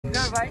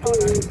Alright,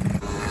 alright.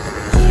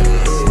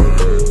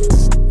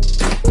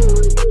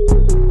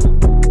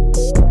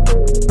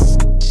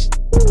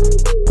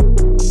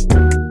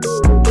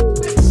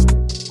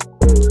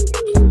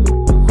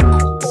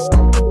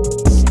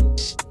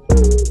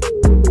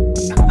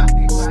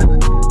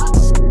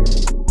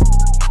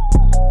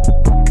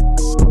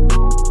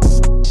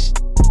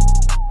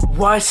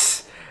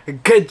 What's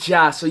good,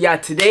 y'all? So yeah,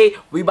 today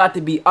we about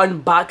to be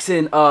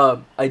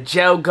unboxing a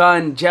gel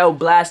gun, gel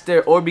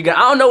blaster, Orby gun. I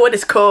don't know what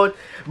it's called,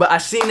 but I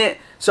seen it.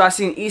 So I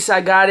seen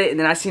Eastside got it, and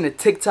then I seen a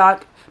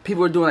TikTok.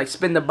 People were doing like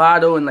spin the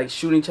bottle and like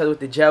shooting each other with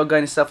the gel gun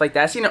and stuff like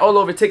that. I seen it all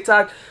over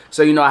TikTok,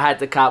 so you know I had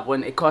to cop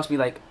one. It cost me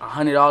like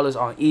 $100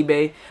 on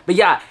eBay. But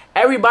yeah,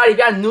 everybody, if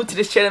y'all new to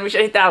this channel, make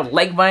sure you hit that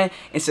like button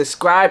and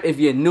subscribe if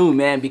you're new,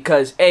 man.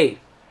 Because hey,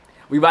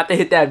 we about to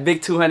hit that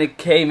big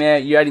 200K,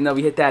 man. You already know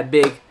we hit that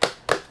big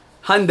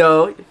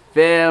hundo,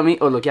 feel me?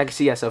 Oh look, y'all can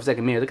see yourself. It's like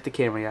a mirror. Look at the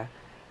camera, y'all.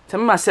 Tell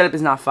me my setup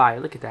is not fire.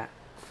 Look at that.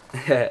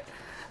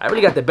 I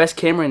really got the best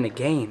camera in the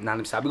game. Now,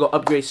 I'm sorry. We gonna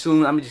upgrade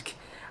soon. I'm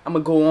gonna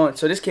go on.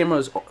 So this camera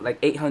is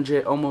like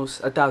 $800,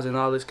 almost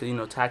 $1,000, cause you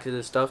know taxes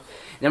and stuff.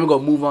 And then we're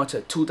gonna move on to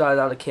a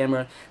 $2,000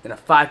 camera, then a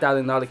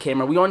 $5,000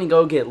 camera. We only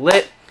go get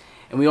lit,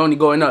 and we only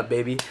going up,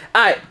 baby.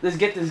 All right, let's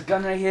get this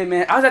gun right here,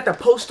 man. I was at the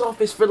post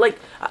office for like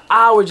an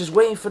hour just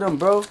waiting for them,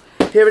 bro.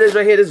 Here it is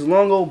right here. This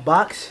long old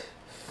box.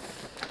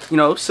 You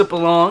know, sip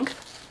along.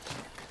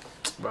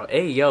 Bro,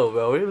 hey, yo,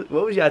 bro.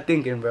 What was y'all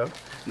thinking, bro?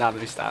 Nah,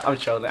 let me stop. I'm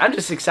trolling. I'm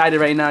just excited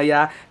right now,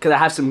 y'all, because I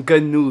have some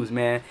good news,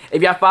 man.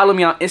 If y'all follow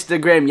me on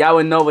Instagram, y'all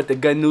would know what the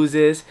good news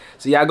is.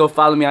 So y'all go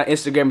follow me on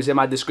Instagram. It's in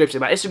my description.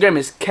 My Instagram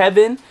is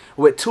Kevin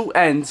with 2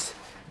 N's,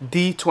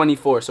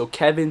 D24. So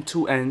Kevin,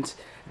 2 N's,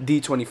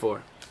 D24.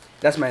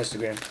 That's my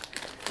Instagram.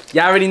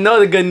 Y'all already know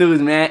the good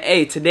news, man.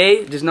 Hey,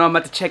 today, just know I'm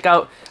about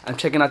to I'm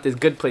checking out this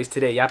good place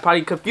today. Y'all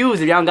probably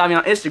confused if y'all don't got me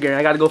on Instagram.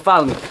 I gotta go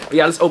follow me. But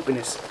y'all, let's open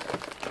this.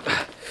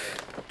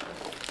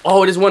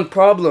 Oh, there's one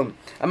problem.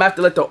 I'm gonna have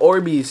to let the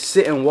Orbeez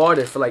sit in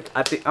water for like,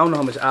 I don't know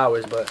how much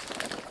hours, but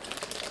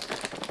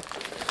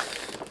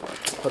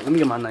let me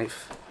get my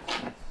knife.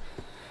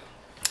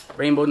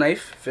 Rainbow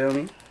knife, feel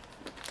me?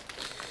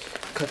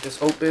 Cut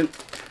this open.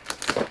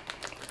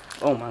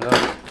 Oh my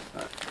god.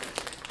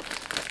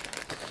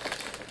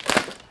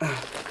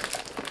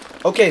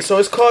 Okay, so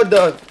it's called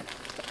a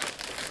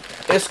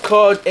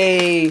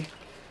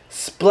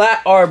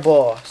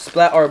Splatrball.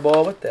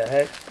 Splatrball, what the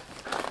heck?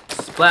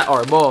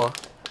 Splatrball.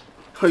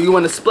 Oh, you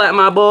want to splat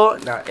my ball?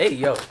 Nah, hey,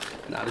 yo.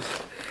 Nah,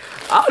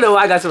 I don't know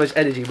why I got so much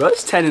energy, bro.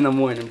 It's 10 in the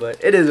morning, but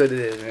it is what it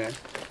is, man.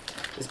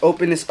 Let's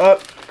open this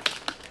up.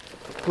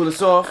 Pull this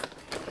off.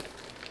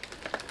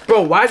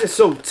 Bro, why is it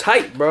so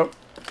tight, bro?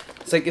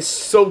 It's like it's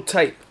so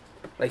tight.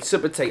 Like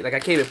super tight. Like I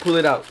can't even pull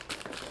it out.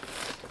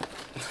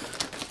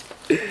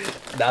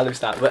 Nah, let me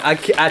stop. But I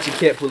actually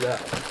can't pull it out.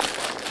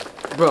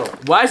 Bro,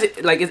 why is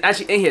it like it's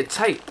actually in here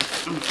tight?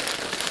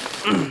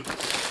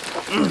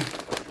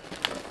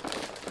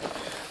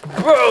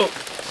 Bro,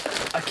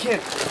 I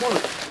can't pull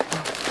it.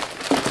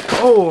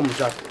 Oh, I'm gonna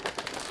drop it.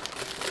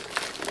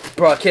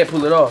 Bro, I can't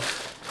pull it off.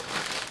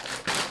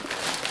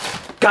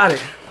 Got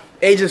it.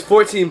 Ages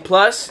 14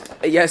 plus.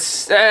 Yes,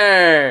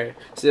 sir.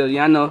 So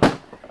y'all know.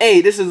 Hey,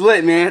 this is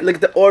lit, man. Look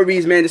at the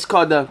Orbeez, man. This is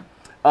called the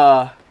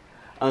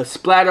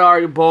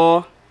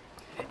Splatrball.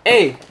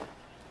 Hey,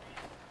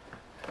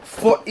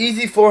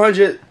 easy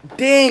 400.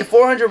 Dang,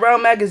 400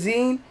 round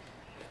magazine.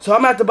 So I'm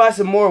gonna have to buy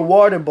some more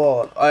water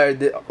ball, or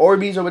the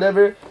Orbeez or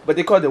whatever, but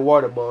they call it the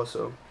water ball.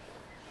 So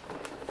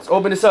let's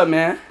open this up,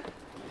 man.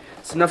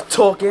 It's enough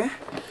talking.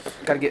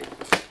 Gotta get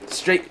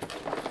straight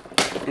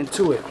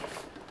into it.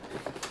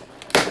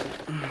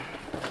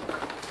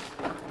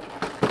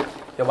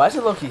 Yo, why is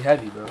it low key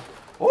heavy, bro?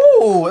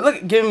 Ooh,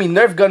 look, giving me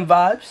Nerf gun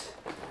vibes.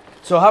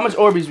 So how much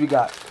Orbeez we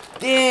got?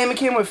 Damn, it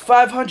came with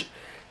 500.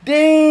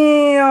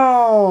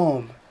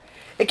 Damn,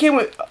 it came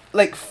with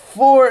like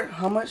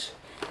how much?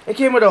 It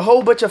came with a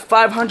whole bunch of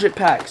 500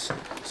 packs.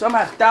 So I'm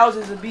gonna have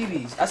thousands of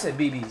BBs. I said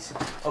BBs.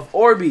 Of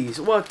Orbeez.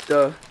 What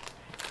the?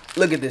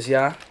 Look at this,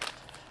 y'all.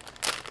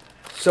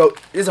 So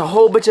there's a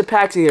whole bunch of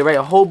packs in here, right?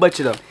 A whole bunch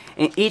of them.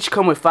 And each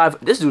come with 5.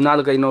 This do not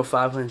look like no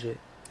 500.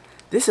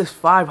 This is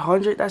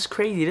 500? That's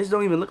crazy. This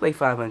don't even look like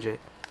 500.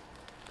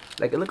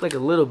 Like, it look like a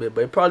little bit,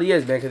 but it probably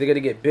is, man, because they're gonna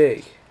get big.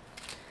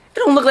 It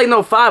don't look like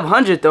no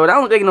 500, though. That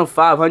don't look like no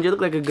 500. It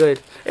look like a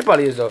good... It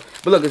probably is, though.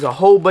 But look, there's a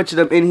whole bunch of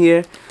them in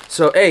here.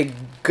 So, hey,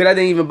 good I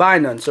didn't even buy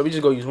none. So, we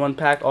just gonna use one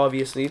pack,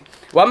 obviously.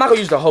 Well, I'm not gonna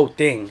use the whole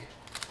thing.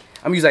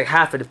 I'm gonna use, like,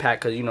 half of the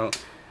pack because, you know,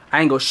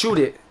 I ain't gonna shoot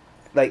it.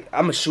 Like,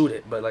 I'm gonna shoot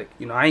it. But, like,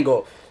 you know, I ain't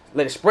gonna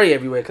let it spray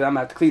everywhere because I'm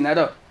gonna have to clean that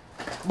up.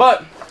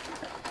 But,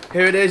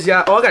 here it is,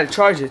 y'all. Oh, I gotta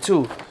charge it,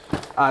 too.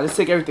 Let's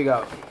take everything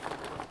out.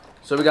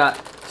 So, we got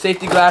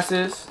safety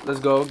glasses. Let's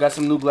go. Got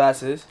some new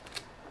glasses.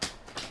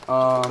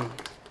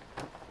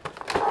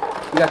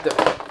 We got the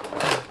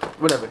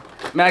whatever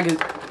magazine.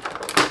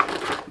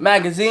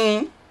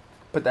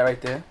 Put that right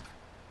there.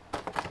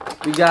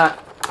 We got.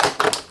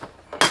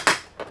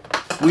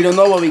 We don't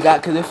know what we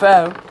got because it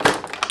fell.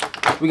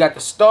 We got the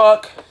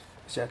stock,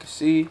 so I can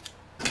see.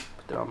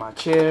 Put that on my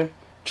chair.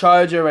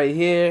 Charger right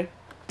here.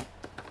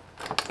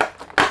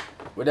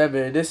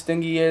 whatever this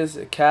thingy is,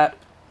 a cap.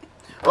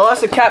 Oh,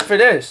 that's a cap for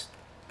this.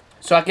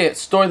 So I can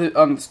store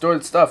the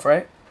stuff,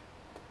 right?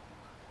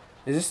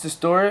 Is this to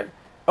store it?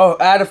 Oh,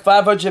 add a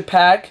 500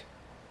 pack.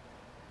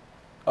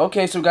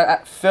 Okay, so we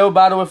got fill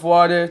bottle with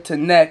water to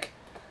neck.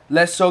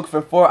 Let's soak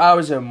for 4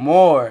 hours or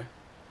more.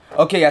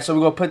 Okay, yeah, so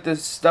we're going to put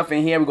this stuff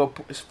in here. We're going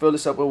to fill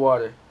this up with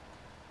water.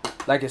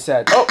 Like I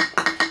said. Oh!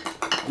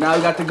 Now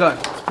we got the gun.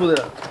 Let's pull it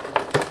up.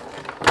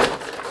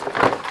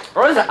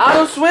 Oh, there's an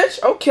auto switch?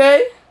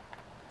 Okay.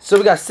 So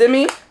we got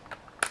semi.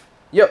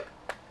 Yep.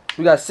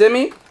 We got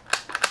semi.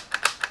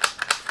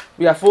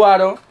 We got full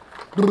auto.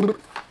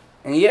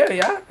 And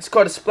yeah. It's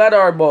called a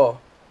Splatrball.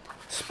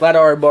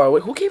 Splatrball.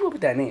 Wait, who came up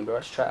with that name, bro?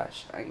 That's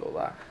trash. I ain't gonna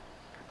lie.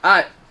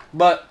 Alright,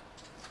 but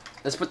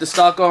let's put the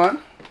stock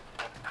on.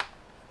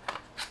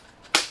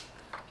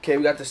 Okay,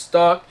 we got the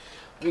stock.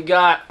 We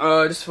got,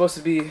 this is supposed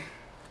to be,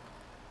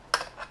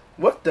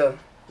 what the?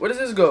 Where does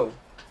this go?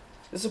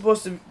 This is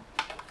supposed to be,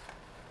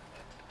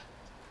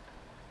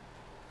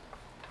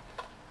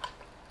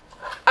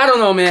 I don't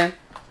know, man.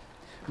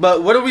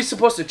 But what are we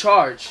supposed to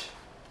charge?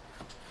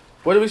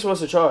 What are we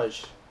supposed to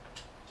charge?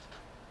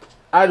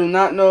 I do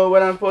not know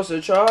what I'm supposed to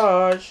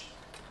charge.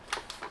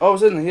 Oh,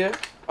 it's in here.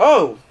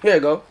 Oh, here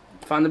you go.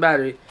 Found the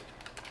battery.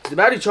 Is the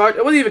battery charged?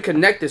 It wasn't even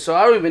connected, so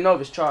I don't even know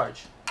if it's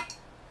charged.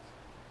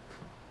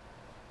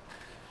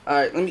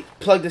 Alright, let me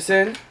plug this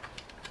in.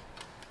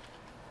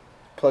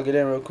 Plug it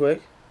in real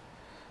quick.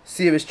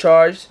 See if it's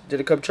charged. Did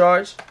it come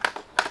charged?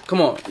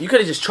 Come on. You could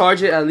have just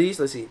charged it at least.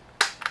 Let's see.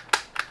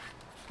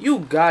 You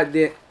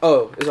goddamn.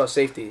 Oh, it's on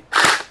safety.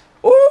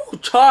 Ooh,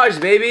 charged,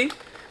 baby.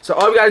 So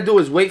all we gotta do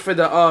is wait for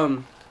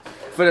the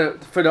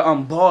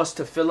balls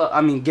to fill up.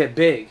 I mean, get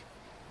big.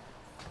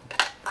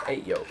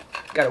 Hey, yo,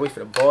 gotta wait for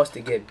the balls to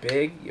get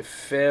big. You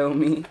feel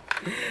me?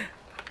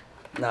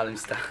 Nah, let me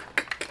stop.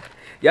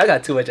 Y'all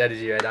got too much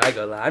energy right now. I ain't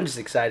gonna lie. I'm just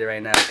excited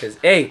right now because,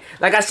 hey,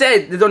 like I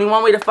said, there's only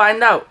one way to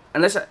find out.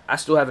 Unless I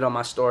still have it on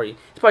my story.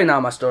 It's probably not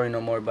on my story no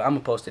more, but I'm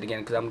gonna post it again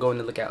because I'm going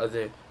to look at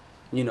other,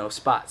 you know,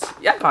 spots.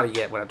 Y'all probably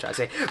get what I'm trying to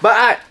say. But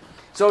alright,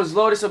 so it's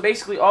loaded. So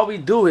basically, all we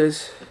do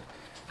is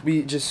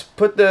we just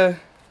put the.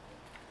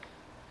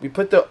 We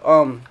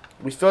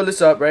fill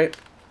this up, right?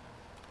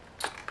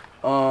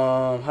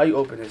 How you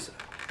open this?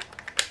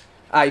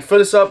 Alright, fill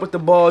this up with the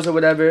balls or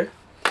whatever.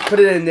 Put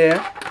it in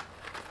there.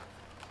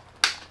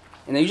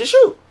 And then you just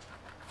shoot.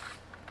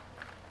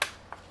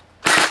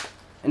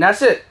 And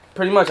that's it.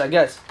 Pretty much, I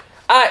guess.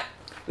 Alright,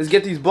 let's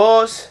get these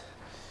balls.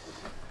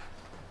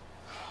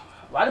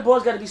 Why the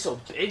balls gotta be so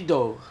big,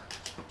 though?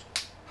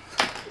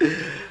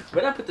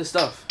 Where'd I put the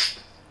stuff?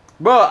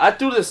 Bro, I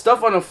threw the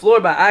stuff on the floor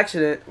by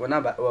accident. Well,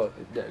 not by... Well,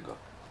 there you go.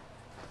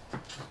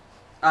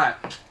 Alright,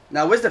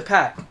 now where's the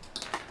pack?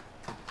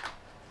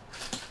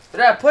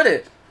 Where did I put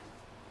it?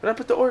 Where did I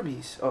put the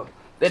Orbeez? Oh,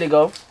 there they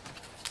go.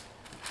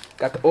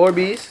 Got the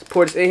Orbeez.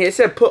 Pour this in here. It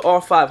said put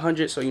all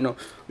 500, so you know,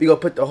 we gonna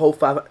put the whole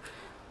 500.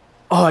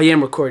 Oh, I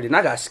am recording.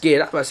 I got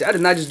scared. I was about to say, I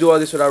did not just do all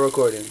this without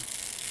recording.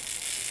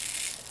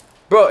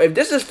 Bro, if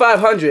this is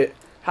 500,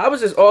 how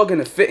is this all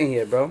gonna fit in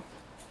here, bro?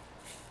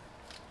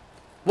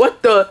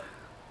 What the?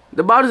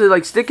 The bottles are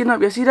like sticking up.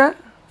 You see that?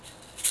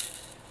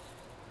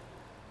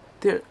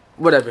 There.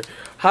 Whatever.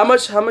 How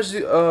much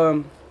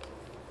do,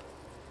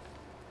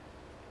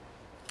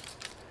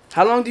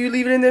 how long do you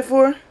leave it in there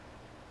for?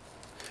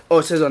 Oh,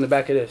 it says on the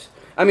back of this.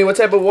 I mean, what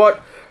type of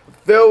water?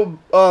 Fill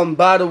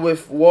bottle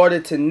with water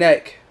to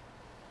neck.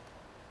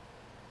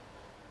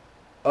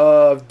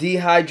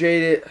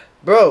 Dehydrated.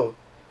 Bro,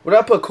 would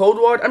I put cold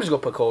water? I'm just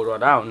gonna put cold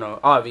water. I don't know.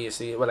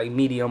 Obviously, with like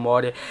medium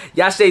water.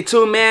 Y'all stay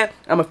tuned, man.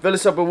 I'm gonna fill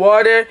this up with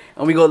water,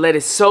 and we gonna let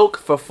it soak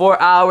for 4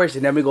 hours,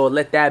 and then we gonna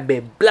let that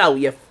bit blow.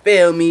 You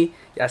feel me?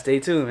 Y'all stay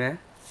tuned, man.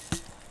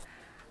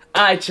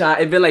 Alright, y'all.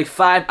 It's been like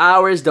 5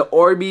 hours. The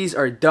Orbeez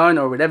are done,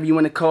 or whatever you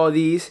want to call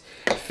these.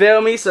 Feel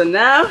me? So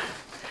now,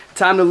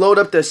 time to load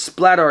up the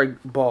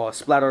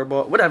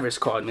Splatrball, whatever it's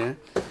called, man.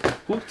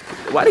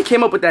 Why they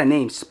came up with that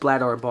name,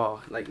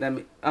 Splatrball? Like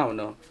that, I don't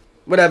know.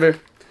 Whatever.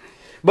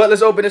 But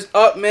let's open this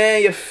up,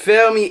 man. You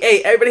feel me?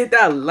 Hey, everybody hit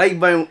that like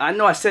button. I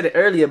know I said it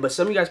earlier, but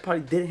some of you guys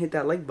probably didn't hit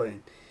that like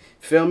button.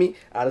 Feel me?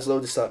 Alright, let's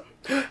load this up.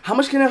 How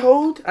much can it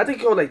hold? I think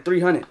it hold like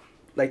 300.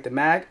 Like the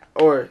mag,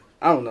 or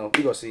I don't know.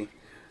 We gonna see.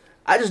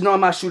 I just know I'm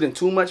not shooting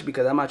too much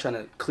because I'm not trying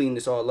to clean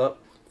this all up.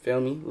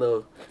 Feel me?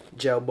 Little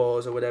gel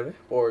balls or whatever.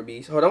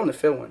 Orbeez. Hold on, I want to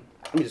fill one.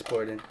 Let me just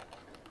pour it in.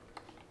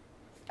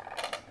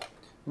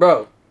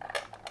 Bro,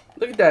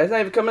 look at that. It's not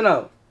even coming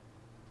out.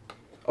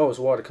 Oh, it's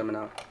water coming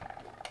out.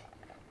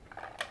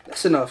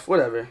 That's enough.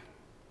 Whatever.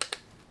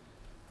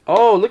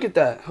 Oh, look at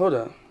that. Hold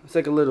on. It's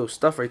like a little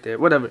stuff right there.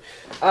 Whatever.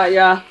 Alright,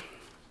 y'all.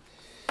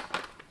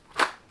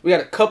 We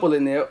got a couple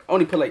in there.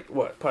 Only put like,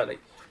 what? Probably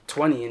like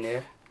 20 in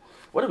there.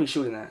 What are we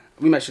shooting at?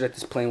 We might shoot at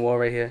this plain wall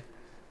right here.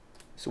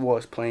 This wall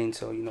is plain,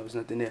 so you know there's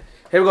nothing there.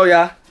 Here we go,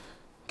 y'all.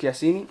 Can y'all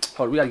see me?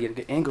 Hold on, we gotta get a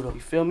good angle though. You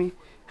feel me?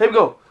 Here we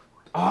go.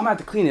 Oh, I'm gonna have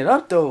to clean it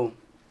up though.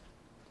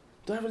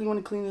 Do I really want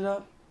to clean it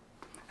up?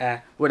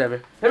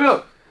 Whatever. Here we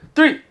go.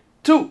 3,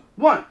 2,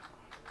 1.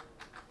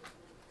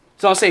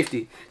 It's on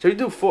safety. Should we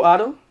do full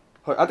auto?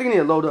 I think I need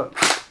to load up.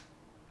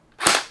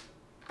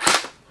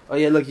 Oh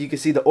yeah, look, you can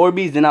see the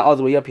Orbeez. They're not all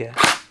the way up here.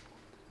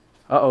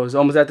 Uh-oh, it's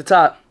almost at the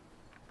top.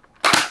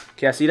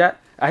 Can I see that?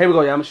 All right, here we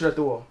go, y'all. I'm gonna shoot at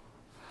the wall.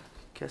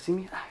 Can I see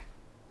me?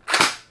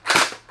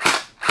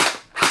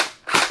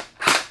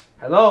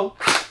 Hello?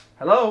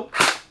 Hello?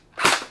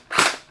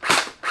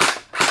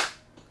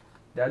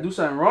 Did I do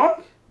something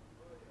wrong?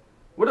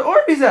 Where the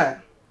Orbeez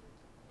at?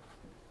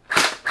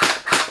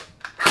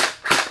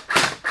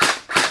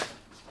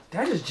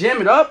 Did I just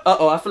jam it up?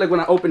 Uh-oh, I feel like when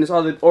I open this,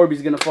 all the Orbeez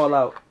are gonna fall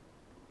out.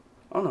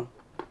 Oh no.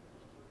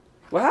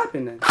 What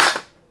happened then?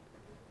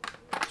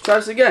 Let's try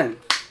this again.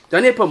 Do I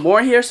need to put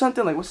more in here or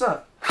something? Like, what's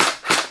up?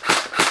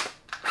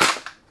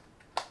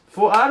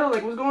 Full auto?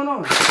 Like, what's going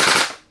on?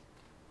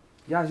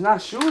 Y'all, it's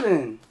not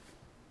shooting.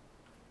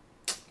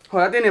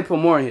 Hold on, I think I need to put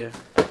more in here.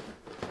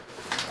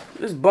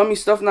 This bummy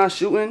stuff not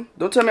shooting.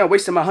 Don't tell me I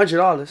wasted my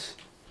 $100.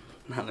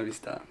 Nah, let me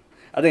stop.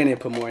 I think I need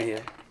to put more in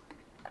here.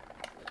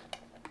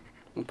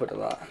 I'm gonna put a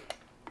lot.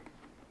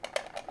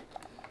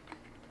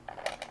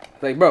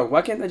 Like, bro,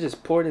 why can't I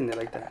just pour it in there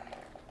like that?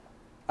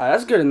 Alright,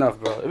 that's good enough,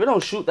 bro. If it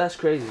don't shoot, that's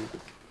crazy.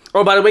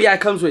 Oh, by the way, yeah,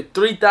 it comes with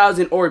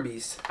 3,000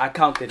 Orbeez. I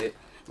counted it.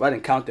 Well, I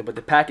didn't count it, but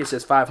the package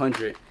says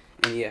 500.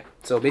 And yeah,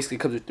 so basically it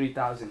comes with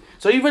 3,000.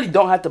 So you really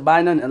don't have to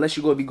buy none unless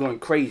you're going to be going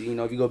crazy, you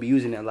know, if you're going to be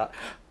using it a lot.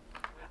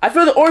 I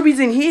feel the Orbeez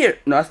in here.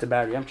 No, that's the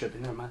battery. I'm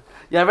tripping. Never mind.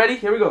 Yeah, ready?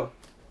 Here we go.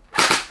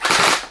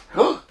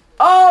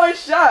 Oh, it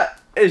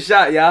shot. It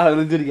shot, y'all.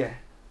 Let's do it again.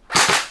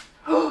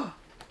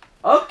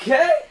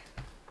 Okay.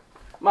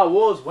 My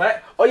wall's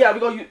wet. Oh, yeah, we're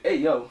going to use... Hey,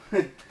 yo.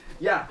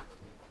 Yeah.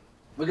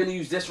 We're going to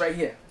use this right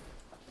here.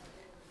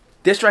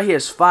 This right here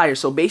is fire.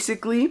 So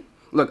basically,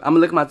 look, I'm going to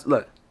look at my...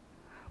 Look.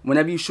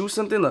 Whenever you shoot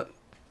something, look.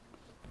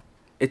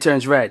 It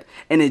turns red.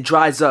 And it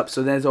dries up.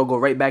 So then it'll go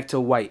right back to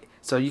white.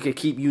 So you can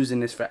keep using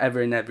this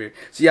forever and ever.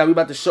 So yeah, we're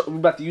about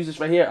to use this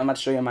right here. I'm about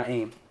to show you my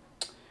aim.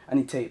 I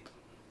need tape.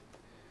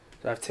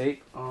 Do I have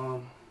tape?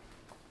 Hold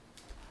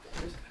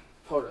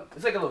up.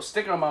 It's like a little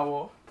sticker on my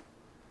wall.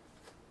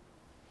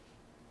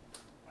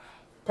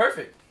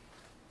 Perfect.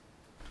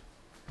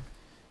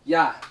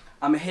 Yeah,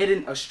 I'm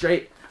hitting a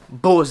straight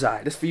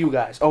bullseye. This for you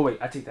guys. Oh wait,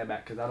 I take that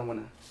back because I don't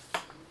wanna.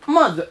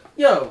 Mother,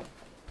 yo.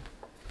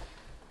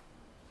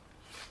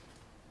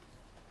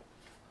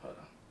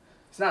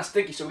 It's not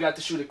sticky, so we got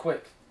to shoot it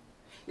quick.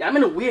 Yeah, I'm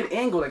in a weird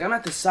angle. Like, I'm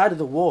at the side of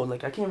the wall.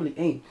 Like, I can't really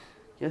aim.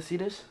 You guys see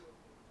this?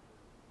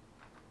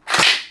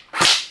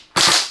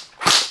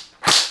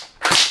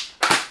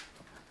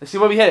 Let's see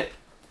what we hit.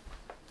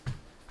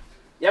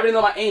 You already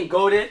know my aim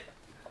goated.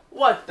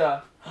 What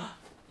the?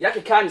 Y'all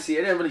can kind of see it.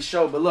 It didn't really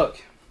show, but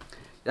look.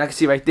 Y'all can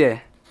see right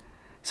there.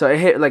 So, it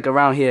hit, like,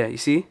 around here. You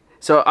see?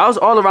 So, I was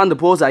all around the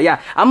bullseye.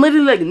 Yeah, I'm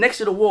literally, like, next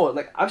to the wall.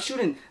 Like, I'm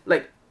shooting,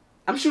 like...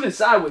 I'm shooting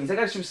sideways. I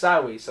gotta shoot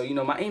sideways. So, you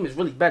know, my aim is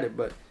really better,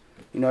 but,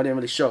 you know, I didn't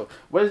really show.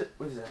 What is it?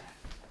 What is that?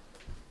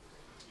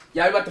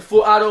 Yeah, I got the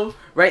full auto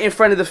right in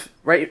front of the,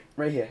 right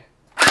here.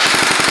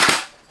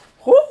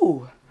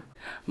 Whoo!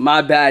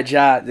 My bad,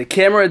 y'all. The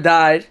camera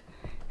died.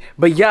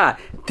 But, yeah,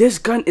 this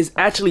gun is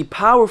actually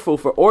powerful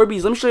for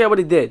Orbeez. Let me show you what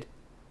it did.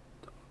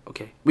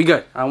 Okay, we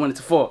good. I don't want it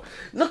to fall.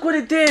 Look what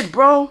it did,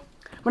 bro.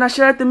 When I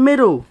shot at the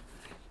middle.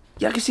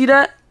 Y'all can see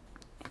that?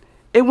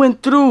 It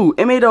went through.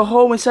 It made a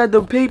hole inside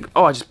the paper.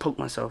 Oh, I just poked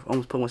myself.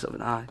 Almost poked myself in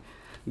the eye.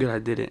 Good, I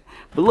didn't.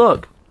 But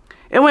look.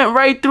 It went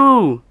right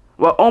through.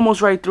 Well,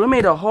 almost right through. It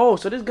made a hole.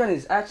 So this gun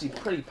is actually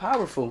pretty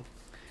powerful.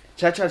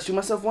 Should I try to shoot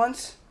myself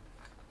once?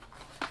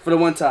 For the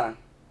one time.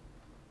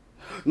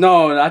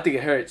 No, I think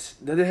it hurts.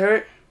 Does it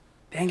hurt?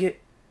 Dang it.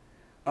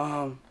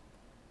 I'm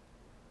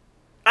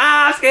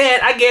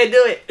scared. I can't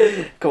do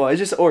it. Come on, it's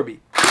just an Orbeez.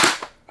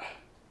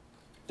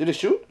 Did it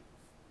shoot?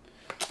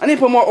 I need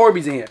to put more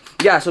Orbeez in here.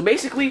 Yeah, so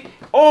basically,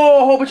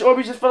 oh, a whole bunch of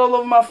Orbeez just fell all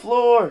over my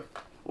floor.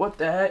 What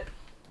the heck?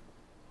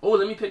 Oh,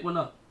 let me pick one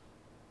up.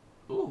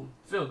 Ooh,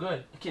 feel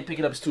good. I can't pick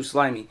it up, it's too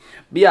slimy.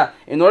 But yeah,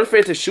 in order for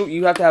it to shoot,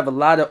 you have to have a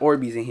lot of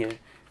Orbeez in here.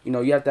 You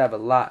know, you have to have a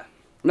lot.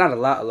 Not a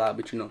lot,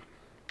 but you know,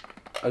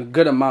 a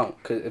good amount.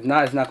 Because if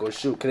not, it's not going to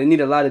shoot. Because they need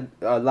a lot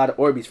of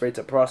Orbeez for it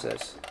to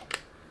process.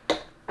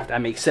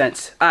 That makes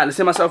sense. Alright, let's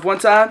hit myself one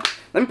time.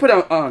 Let me put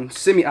on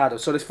semi-auto.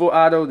 So there's full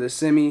auto, there's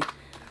semi.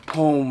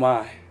 Oh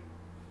my.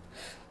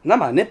 Not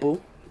my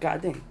nipple.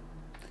 God dang.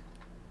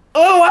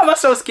 Oh, why am I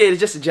so scared? It's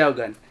just a gel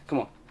gun. Come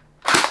on.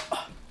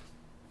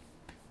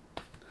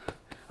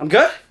 I'm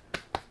good?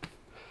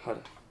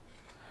 Hold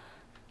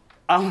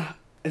on.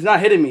 It's not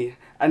hitting me.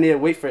 I need to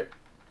wait for it.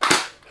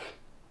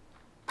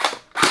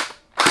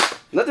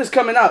 Nothing's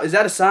coming out. Is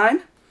that a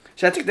sign?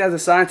 Should I take that as a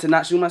sign to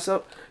not shoot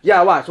myself?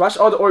 Yeah, watch. Watch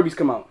all the Orbeez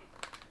come out.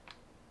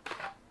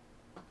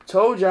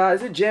 Told y'all.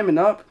 Is it jamming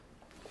up?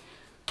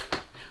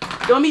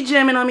 Don't be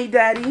jamming on me,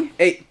 daddy.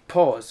 Hey,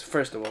 pause,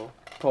 first of all.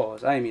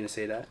 Pause. I didn't mean to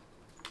say that.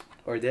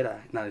 Or did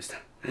I? No, this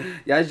time.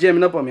 Yeah, it's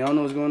jamming up on me. I don't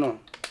know what's going on.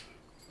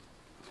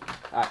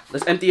 Alright,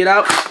 let's empty it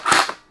out.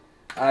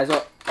 Alright,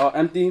 it's all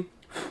empty.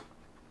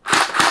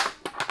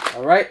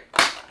 Alright.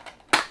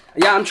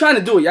 Yeah, I'm trying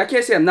to do it. Y'all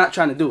can't say I'm not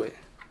trying to do it.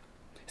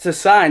 It's a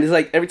sign. It's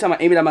like every time I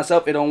aim it at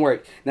myself, it don't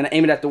work. Then I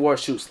aim it at the wall, it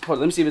shoots. Hold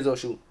on, let me see if it's gonna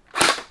shoot.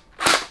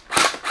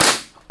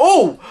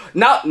 Oh,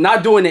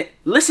 not doing it.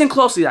 Listen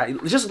closely, guys.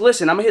 Just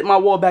listen. I'm gonna hit my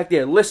wall back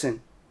there.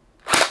 Listen.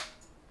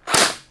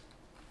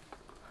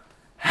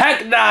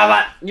 Heck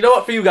nah. You know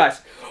what? For you guys.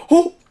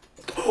 Oh,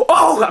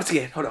 I'm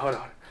scared. Hold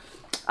on.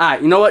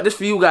 Alright, you know what? This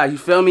for you guys. You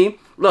feel me?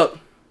 Look.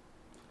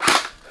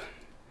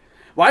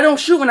 Why don't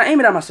shoot when I aim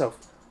it at myself?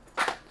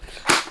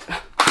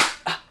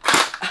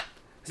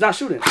 It's not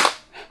shooting.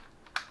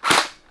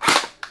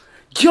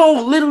 Yo,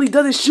 literally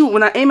doesn't shoot.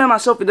 When I aim at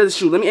myself, it doesn't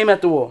shoot. Let me aim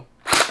at the wall.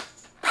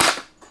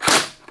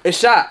 It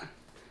shot.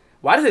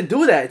 Why does it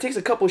do that? It takes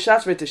a couple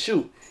shots for it to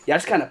shoot. Yeah,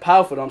 it's kind of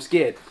powerful though. I'm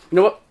scared. You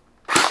know what?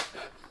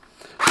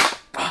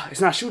 It's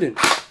not shooting.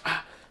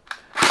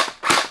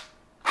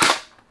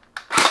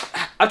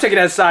 I'll take it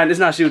as a sign. It's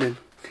not shooting.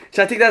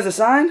 Should I take that as a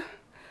sign?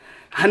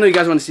 I know you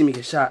guys want to see me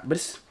get shot, but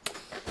it's...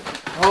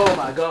 Oh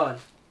my god.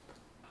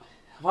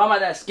 Why am I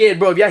that scared,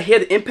 bro? If y'all hear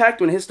the impact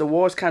when it hits the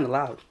wall, it's kind of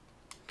loud.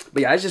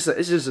 But yeah, it's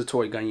just a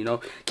toy gun, you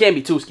know. Can't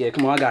be too scared.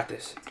 Come on, I got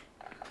this.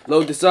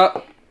 Load this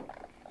up.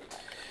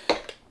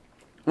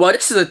 Well,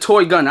 this is a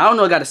toy gun. I don't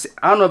know if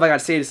I gotta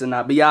say this or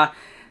not, but yeah,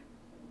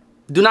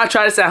 do not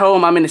try this at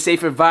home. I'm in a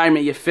safe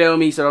environment. You feel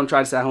me? So don't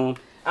try this at home.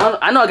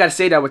 I know I gotta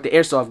say that with the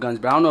airsoft guns,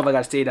 but I don't know if I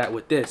gotta say that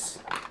with this.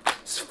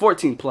 It's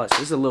 14 plus.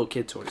 This is a little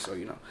kid toy, so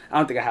you know. I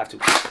don't think I have to.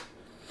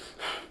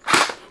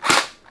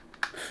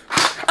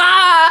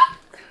 Ah!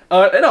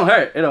 Oh, it don't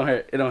hurt. It don't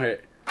hurt. It don't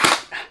hurt.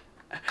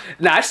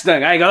 Nah, it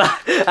stung. I ain't gonna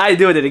lie. I ain't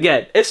doing it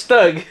again. It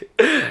stung.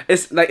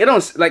 It's like it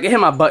don't like it hit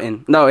my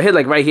button. No, it hit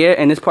like right here,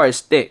 and this part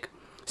is thick.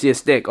 See,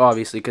 it's thick,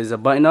 obviously, because it's a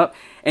button up,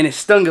 and it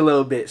stung a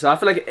little bit. So I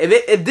feel like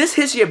if this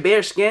hits your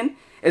bare skin,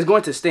 it's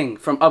going to sting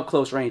from up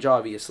close range,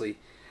 obviously.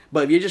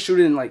 But if you're just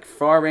shooting in like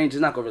far range,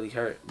 it's not gonna really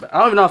hurt. But I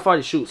don't even know how far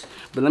it shoots.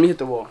 But let me hit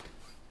the wall.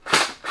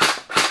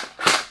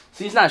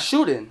 See, it's not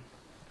shooting.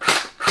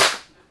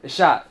 It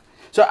shot.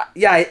 So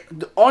yeah,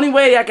 the only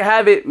way I can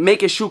have it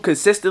make it shoot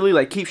consistently,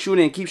 like keep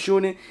shooting,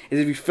 is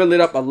if you fill it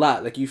up a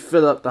lot. Like you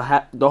fill up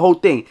the whole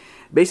thing.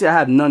 Basically, I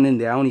have none in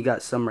there. I only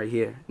got some right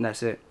here, and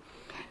that's it.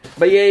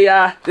 But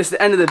yeah, this is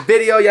the end of the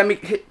video. Y'all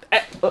make hit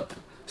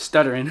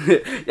stuttering.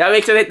 Y'all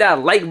make sure to hit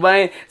that like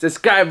button,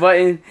 subscribe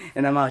button,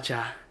 and I'm out,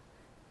 y'all.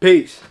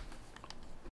 Peace.